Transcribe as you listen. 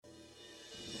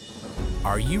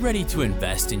Are you ready to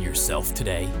invest in yourself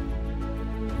today?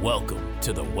 Welcome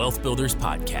to the Wealth Builders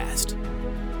Podcast,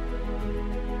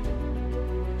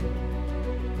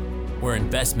 where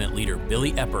investment leader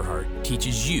Billy Epperhart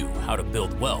teaches you how to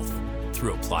build wealth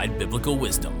through applied biblical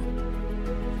wisdom.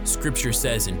 Scripture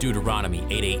says in Deuteronomy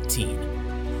 8:18,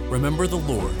 "Remember the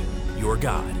Lord, your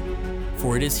God,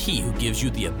 for it is He who gives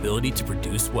you the ability to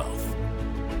produce wealth."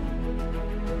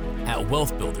 At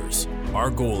Wealth Builders, our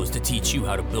goal is to teach you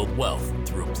how to build wealth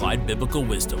through applied biblical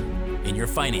wisdom in your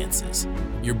finances,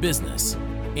 your business,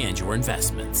 and your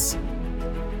investments.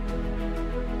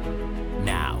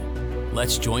 Now,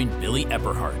 let's join Billy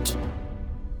Epperhart.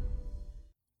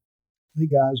 Hey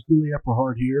guys, Billy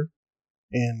Epperhart here,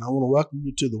 and I want to welcome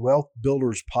you to the Wealth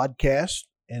Builders Podcast.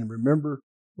 And remember,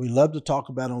 we love to talk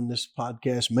about on this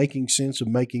podcast making sense of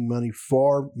making money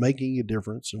for making a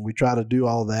difference, and we try to do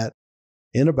all that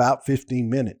in about 15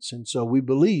 minutes. And so we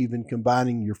believe in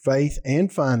combining your faith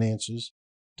and finances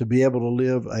to be able to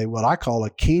live what I call a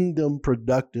kingdom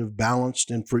productive, balanced,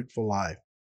 and fruitful life.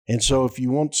 And so if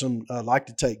you want like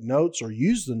to take notes or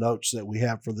use the notes that we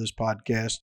have for this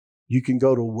podcast, you can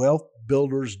go to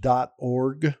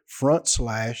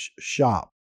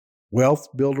wealthbuilders.org/shop,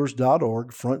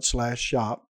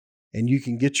 wealthbuilders.org/shop, and you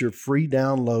can get your free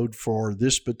download for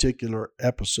this particular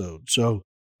episode. So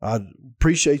I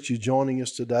appreciate you joining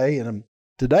us today. And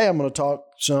today I'm going to talk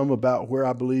some about where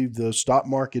I believe the stock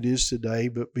market is today.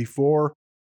 But before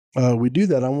we do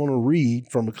that, I want to read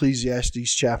from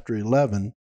Ecclesiastes chapter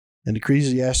 11. In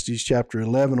Ecclesiastes chapter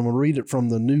 11, I'm going to read it from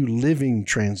the New Living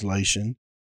Translation.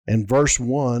 And verse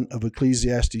 1 of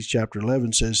Ecclesiastes chapter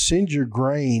 11 says, "Send your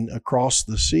grain across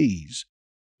the seas,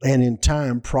 and in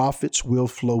time profits will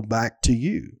flow back to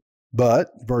you."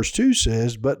 But verse 2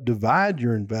 says, "But divide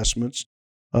your investments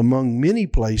among many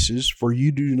places, for you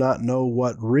do not know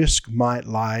what risk might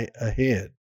lie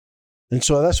ahead." And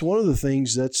so that's one of the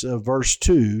things that's verse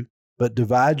 2, "But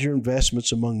divide your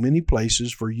investments among many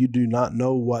places, for you do not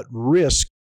know what risk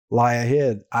lie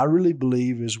ahead." I really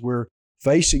believe as we're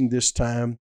facing this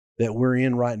time that we're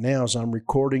in right now, as I'm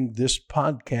recording this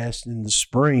podcast in the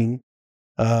spring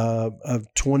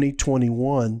of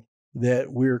 2021,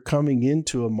 that we're coming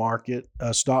into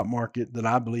a stock market that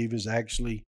I believe is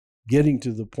actually getting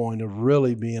to the point of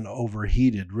really being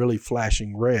overheated, really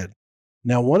flashing red.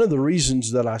 Now, one of the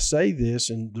reasons that I say this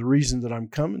and the reason that I'm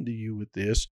coming to you with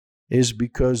this is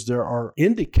because there are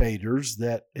indicators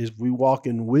that as we walk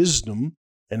in wisdom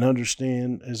and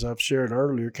understand, as I've shared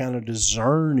earlier, kind of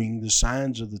discerning the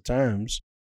signs of the times,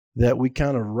 that we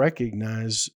kind of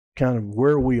recognize kind of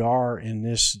where we are in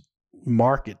this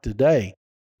market today.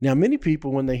 Now, many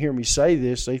people, when they hear me say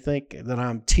this, they think that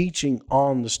I'm teaching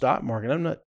on the stock market. I'm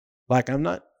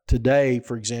not today,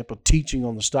 for example, teaching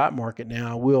on the stock market.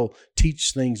 Now, I will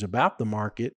teach things about the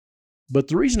market. But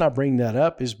the reason I bring that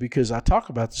up is because I talk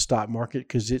about the stock market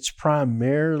because it's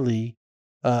primarily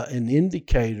an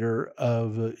indicator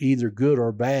of either good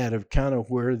or bad of kind of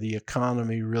where the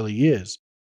economy really is.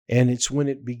 And it's when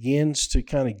it begins to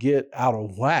kind of get out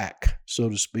of whack, so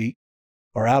to speak,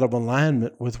 or out of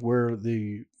alignment with where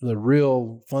the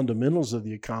real fundamentals of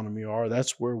the economy are,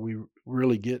 that's where we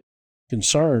really get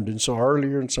concerned. And so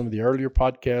earlier in some of the earlier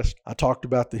podcasts, I talked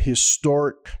about the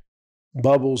historic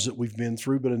bubbles that we've been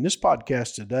through. But in this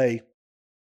podcast today,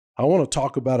 I want to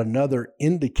talk about another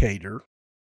indicator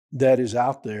that is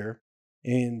out there.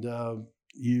 And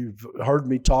you've heard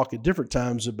me talk at different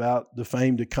times about the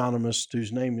famed economist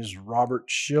whose name is Robert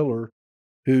Shiller,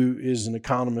 who is an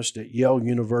economist at Yale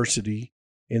University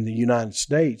in the United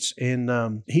States.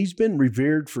 And he's been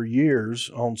revered for years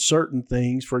on certain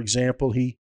things. For example,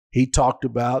 he talked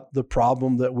about the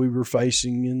problem that we were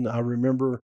facing. And I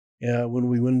remember when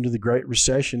we went into the Great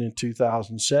Recession in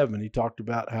 2007, he talked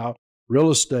about how real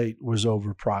estate was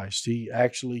overpriced. He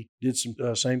actually did some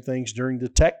same things during the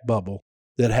tech bubble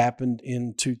that happened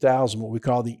in 2000, what we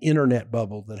call the internet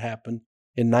bubble that happened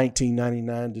in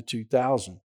 1999 to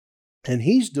 2000. And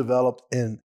he's developed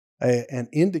an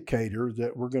indicator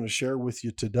that we're going to share with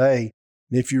you today.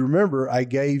 And if you remember, I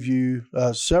gave you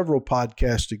several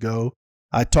podcasts ago,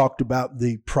 I talked about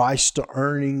the price to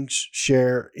earnings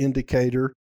share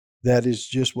indicator. That is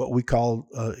just what we call,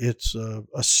 it's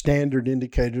a standard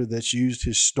indicator that's used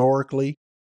historically,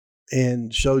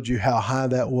 and showed you how high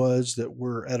that was, that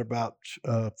we're at about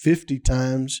 50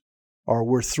 times, or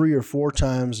we're 3 or 4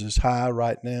 times as high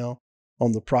right now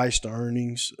on the price to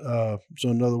earnings. So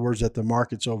in other words, that the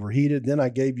market's overheated. Then I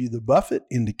gave you the Buffett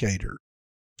indicator,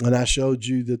 and I showed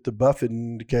you that the Buffett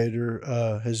indicator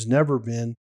has never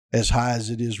been as high as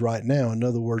it is right now. In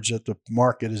other words, that the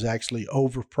market is actually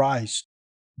overpriced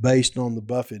based on the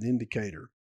Buffett indicator.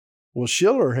 Well,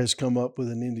 Schiller has come up with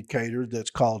an indicator that's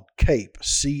called CAPE,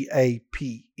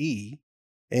 C-A-P-E,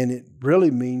 and it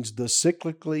really means the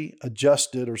cyclically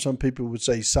adjusted, or some people would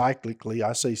say cyclically,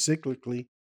 I say cyclically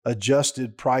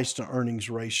adjusted price to earnings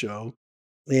ratio.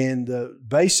 And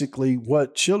basically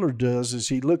what Schiller does is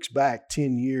he looks back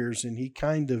 10 years and he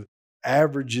kind of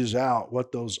averages out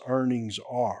what those earnings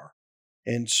are.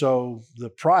 And so the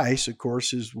price, of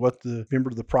course, is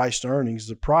remember the price to earnings,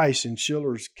 the price in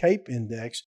Schiller's CAPE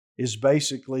index is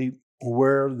basically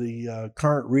where the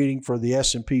current reading for the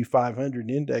S&P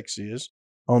 500 index is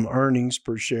on earnings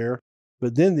per share.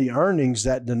 But then the earnings,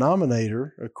 that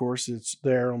denominator, of course, it's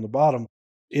there on the bottom,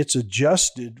 it's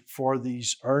adjusted for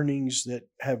these earnings that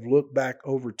have looked back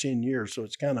over 10 years. So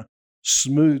it's kind of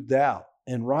smoothed out.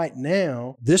 And right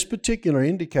now, this particular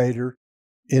indicator,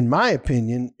 in my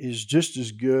opinion, is just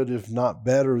as good, if not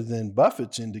better, than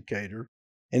Buffett's indicator.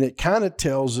 And it kind of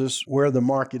tells us where the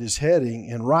market is heading.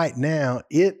 And right now,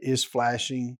 it is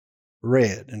flashing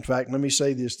red. In fact, let me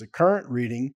say this, the current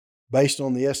reading, based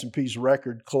on the S&P's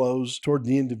record close toward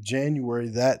the end of January,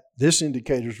 that this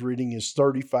indicator's reading is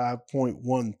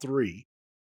 35.13.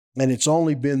 And it's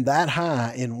only been that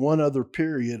high in one other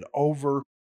period over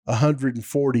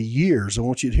 140 years. I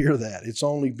want you to hear that. It's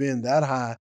only been that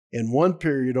high in one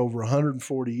period over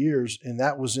 140 years, and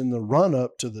that was in the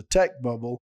run-up to the tech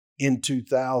bubble in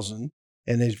 2000.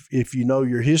 And if you know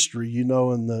your history, you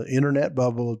know in the internet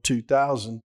bubble of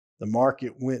 2000, the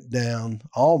market went down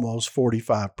almost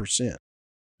 45%.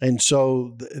 And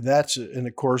so and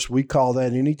of course, we call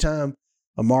that anytime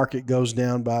a market goes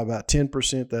down by about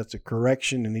 10%, that's a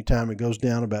correction. Anytime it goes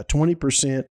down about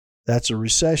 20%, that's a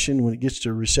recession. When it gets to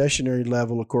a recessionary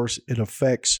level, of course, it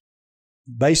affects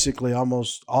basically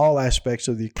almost all aspects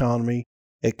of the economy,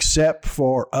 except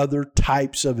for other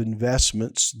types of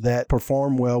investments that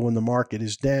perform well when the market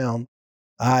is down,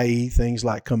 i.e. things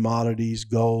like commodities,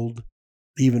 gold,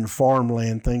 even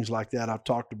farmland, things like that I've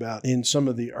talked about in some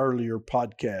of the earlier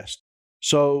podcasts.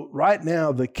 So right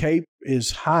now, the CAPE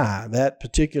is high. That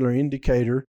particular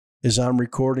indicator, as I'm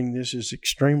recording this, is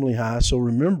extremely high. So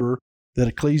remember that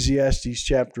Ecclesiastes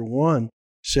chapter 1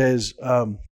 says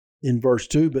in verse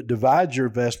 2, but divide your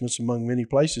investments among many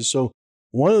places. So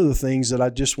one of the things that I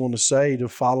just want to say to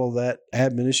follow that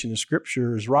admonition of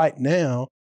Scripture is right now,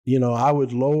 I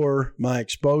would lower my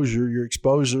exposure, your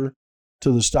exposure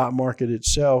to the stock market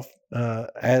itself,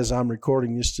 as I'm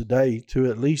recording this today, to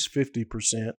at least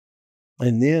 50%.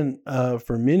 And then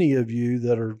for many of you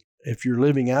if you're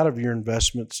living out of your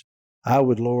investments, I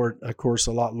would lower it, of course,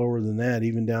 a lot lower than that,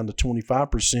 even down to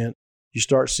 25%. You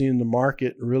start seeing the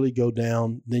market really go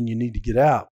down, then you need to get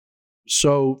out.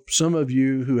 So some of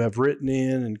you who have written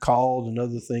in and called and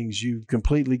other things, you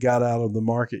completely got out of the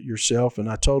market yourself. And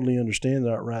I totally understand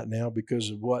that right now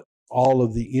because of what all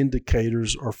of the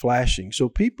indicators are flashing. So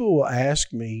people will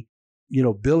ask me,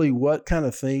 Billy, what kind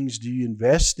of things do you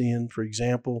invest in, for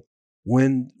example,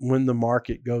 when the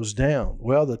market goes down?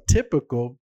 Well, the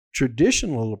typical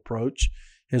traditional approach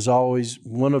has always,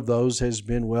 one of those has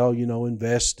been,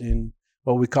 invest in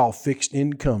what we call fixed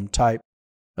income type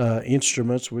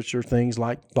instruments, which are things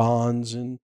like bonds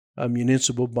and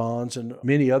municipal bonds and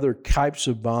many other types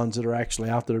of bonds that are actually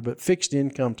out there, but fixed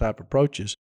income type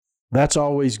approaches. That's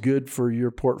always good for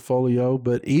your portfolio.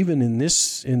 But even in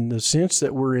the sense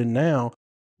that we're in now,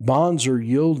 bonds are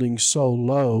yielding so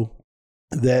low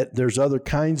that there's other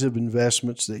kinds of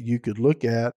investments that you could look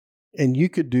at. And you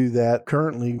could do that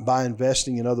currently by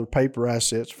investing in other paper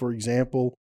assets. For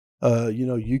example,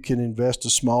 you can invest a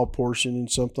small portion in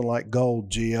something like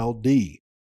gold, GLD,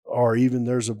 or even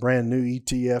there's a brand new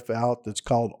ETF out that's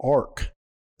called ARK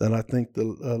that I think the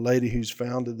lady who's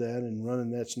founded that and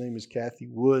running that's name is Kathy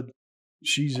Wood.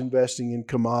 She's investing in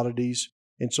commodities.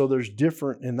 And so there's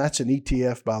different, and that's an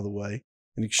ETF, by the way,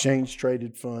 an exchange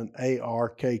traded fund,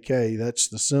 ARKK. That's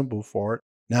the symbol for it.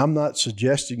 Now, I'm not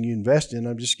suggesting you invest in,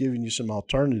 I'm just giving you some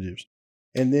alternatives.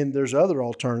 And then there's other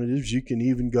alternatives. You can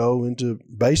even go into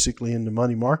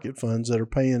money market funds that are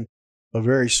paying a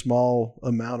very small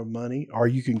amount of money, or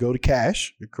you can go to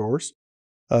cash, of course.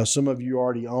 Some of you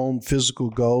already own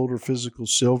physical gold or physical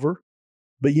silver.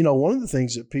 But, one of the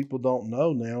things that people don't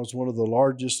know now is one of the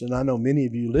largest, and I know many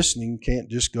of you listening can't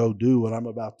just go do what I'm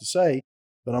about to say,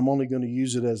 but I'm only going to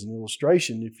use it as an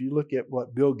illustration. If you look at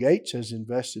what Bill Gates has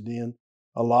invested in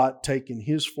a lot, taking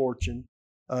his fortune,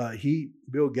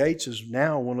 Bill Gates is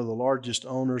now one of the largest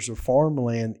owners of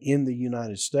farmland in the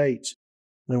United States.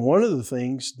 And one of the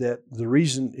things the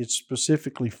reason it's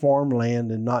specifically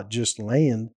farmland and not just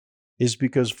land is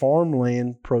because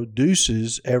farmland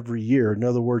produces every year. In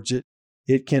other words,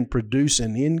 it can produce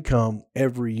an income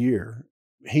every year.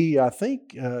 I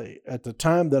think at the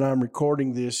time that I'm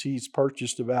recording this, he's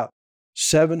purchased about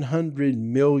 $700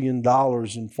 million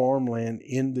in farmland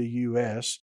in the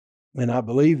U.S. And I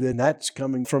believe that that's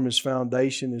coming from his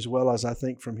foundation as well as I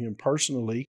think from him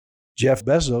personally. Jeff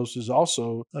Bezos is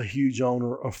also a huge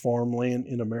owner of farmland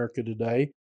in America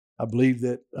today. I believe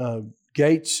that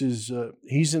Gates is,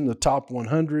 he's in the top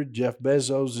 100. Jeff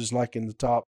Bezos is like in the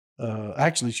top,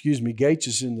 Gates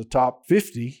is in the top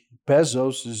 50.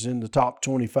 Bezos is in the top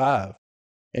 25.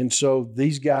 And so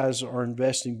these guys are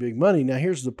investing big money. Now,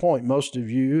 here's the point. Most of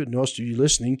you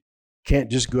listening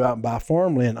can't just go out and buy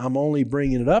farmland. I'm only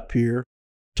bringing it up here,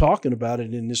 talking about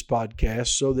it in this podcast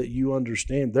so that you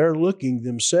understand they're looking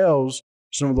themselves,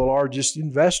 some of the largest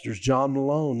investors, John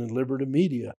Malone and Liberty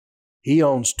Media. He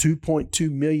owns 2.2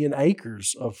 million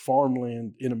acres of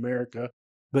farmland in America,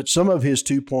 but some of his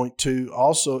 2.2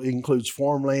 also includes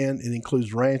farmland, it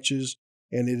includes ranches,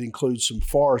 and it includes some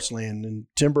forest land. And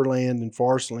timberland and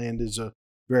forest land is a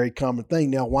very common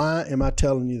thing. Now, why am I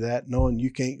telling you that, knowing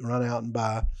you can't run out and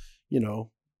buy,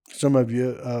 some of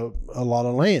you a lot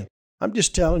of land? I'm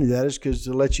just telling you that is because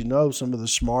to let you know some of the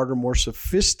smarter, more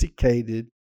sophisticated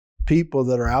people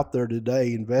that are out there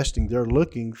today investing, they're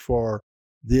looking for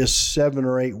this 7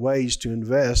 or 8 ways to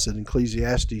invest that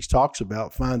Ecclesiastes talks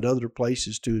about, find other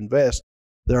places to invest.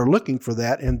 They're looking for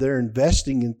that, and they're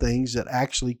investing in things that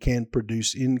actually can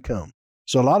produce income.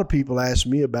 So a lot of people ask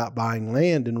me about buying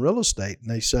land and real estate, and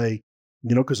they say,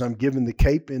 because I'm giving the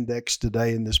CAPE index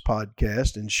today in this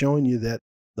podcast and showing you that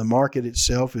the market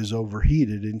itself is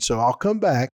overheated. And so I'll come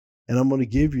back and I'm going to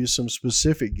give you some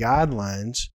specific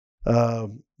guidelines,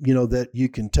 that you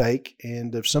can take.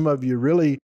 And if some of you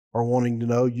really are wanting to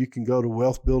know, you can go to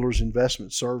Wealth Builders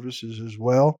Investment Services as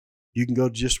well. You can go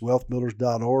to just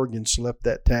wealthbuilders.org and select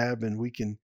that tab, and we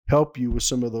can help you with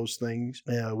some of those things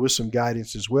with some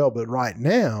guidance as well. But right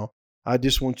now, I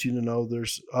just want you to know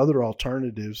there's other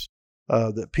alternatives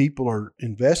that people are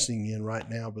investing in right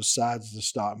now besides the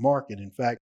stock market. In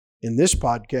fact, in this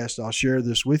podcast, I'll share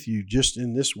this with you just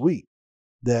in this week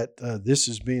that this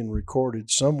is being recorded.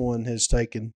 Someone has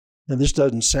taken, and this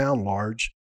doesn't sound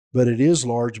large, but it is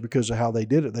large because of how they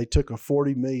did it. They took a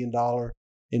 $40 million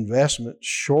investment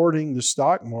shorting the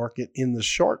stock market in the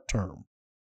short term.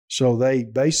 So they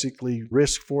basically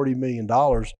risked $40 million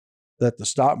that the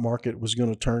stock market was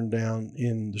going to turn down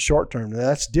in the short term. Now,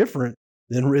 that's different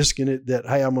than risking it that,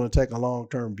 hey, I'm going to take a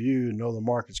long-term view and know the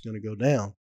market's going to go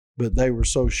down. But they were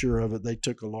so sure of it, they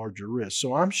took a larger risk.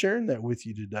 So I'm sharing that with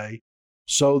you today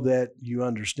so that you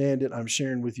understand it. I'm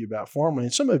sharing with you about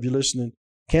farmland. Some of you listening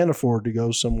can't afford to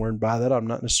go somewhere and buy that. I'm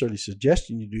not necessarily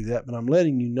suggesting you do that, but I'm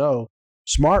letting you know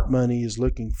smart money is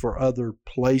looking for other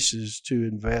places to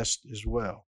invest as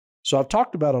well. So I've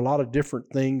talked about a lot of different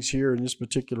things here in this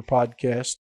particular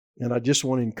podcast, and I just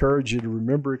want to encourage you to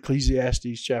remember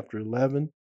Ecclesiastes chapter 11,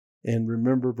 and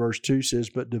remember verse 2 says,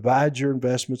 but divide your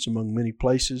investments among many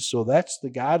places. So that's the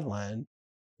guideline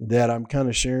that I'm kind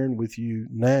of sharing with you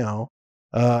now.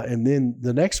 And then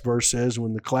the next verse says,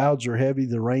 when the clouds are heavy,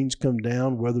 the rains come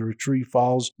down, whether a tree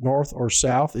falls north or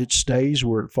south, it stays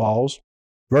where it falls.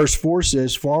 Verse 4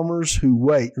 says, farmers who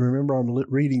wait, remember I'm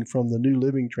reading from the New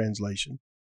Living Translation,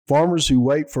 farmers who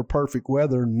wait for perfect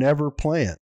weather never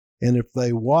plant, and if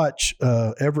they watch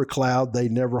every cloud, they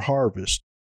never harvest.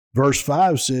 Verse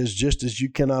 5 says, just as you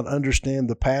cannot understand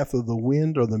the path of the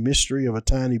wind or the mystery of a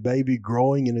tiny baby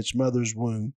growing in its mother's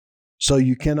womb, so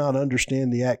you cannot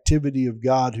understand the activity of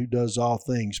God who does all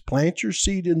things. Plant your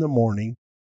seed in the morning,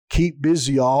 keep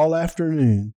busy all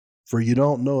afternoon, for you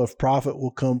don't know if profit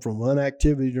will come from one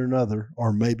activity or another,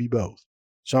 or maybe both.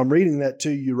 So I'm reading that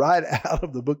to you right out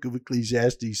of the book of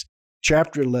Ecclesiastes,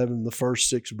 chapter 11, the first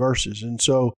 6 verses. And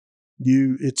so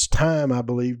it's time, I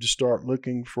believe, to start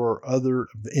looking for other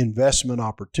investment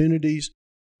opportunities.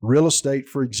 Real estate,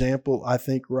 for example, I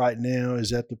think right now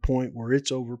is at the point where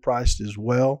it's overpriced as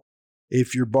well.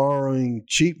 If you're borrowing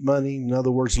cheap money, in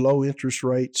other words, low interest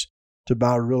rates to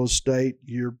buy real estate,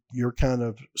 you're kind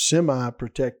of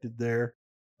semi-protected there.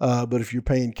 But if you're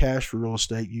paying cash for real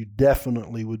estate, you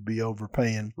definitely would be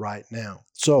overpaying right now.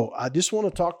 So I just want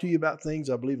to talk to you about things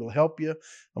I believe will help you.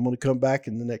 I'm going to come back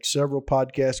in the next several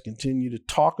podcasts, continue to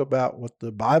talk about what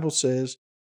the Bible says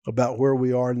about where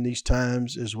we are in these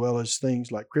times, as well as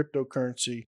things like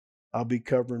cryptocurrency I'll be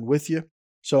covering with you.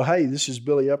 So, hey, this is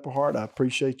Billy Epperhart. I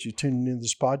appreciate you tuning in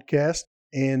this podcast.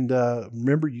 And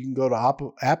remember, you can go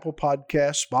to Apple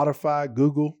Podcasts, Spotify,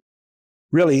 Google,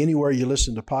 really anywhere you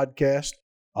listen to podcasts.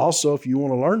 Also, if you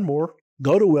want to learn more,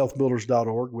 go to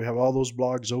wealthbuilders.org. We have all those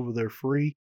blogs over there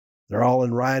free. They're all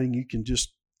in writing. You can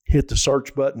just hit the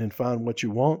search button and find what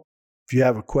you want. If you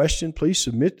have a question, please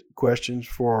submit questions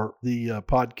for the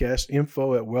podcast,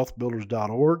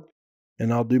 info@wealthbuilders.org,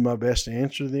 and I'll do my best to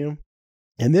answer them.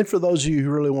 And then for those of you who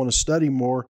really want to study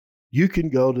more, you can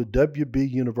go to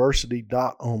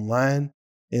wbuniversity.online,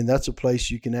 and that's a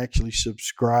place you can actually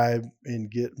subscribe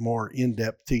and get more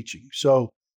in-depth teaching. So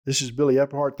this is Billy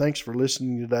Epperhart. Thanks for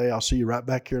listening today. I'll see you right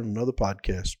back here in another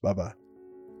podcast. Bye-bye.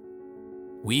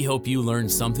 We hope you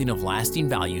learned something of lasting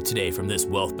value today from this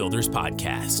Wealth Builders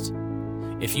podcast.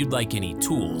 If you'd like any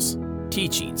tools,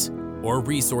 teachings, or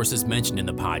resources mentioned in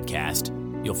the podcast,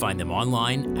 you'll find them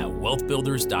online at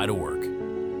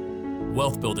wealthbuilders.org.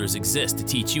 Wealth Builders exists to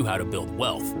teach you how to build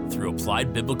wealth through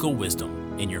applied biblical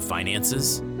wisdom in your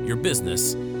finances, your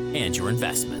business, and your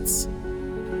investments.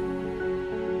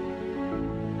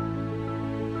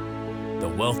 The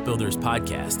Wealth Builders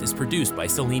podcast is produced by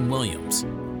Celine Williams,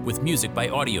 with music by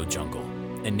Audio Jungle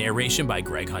and narration by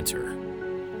Greg Hunter.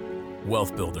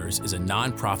 Wealth Builders is a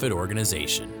nonprofit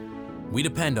organization. We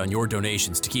depend on your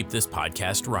donations to keep this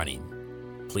podcast running.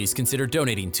 Please consider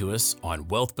donating to us on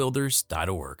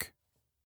wealthbuilders.org.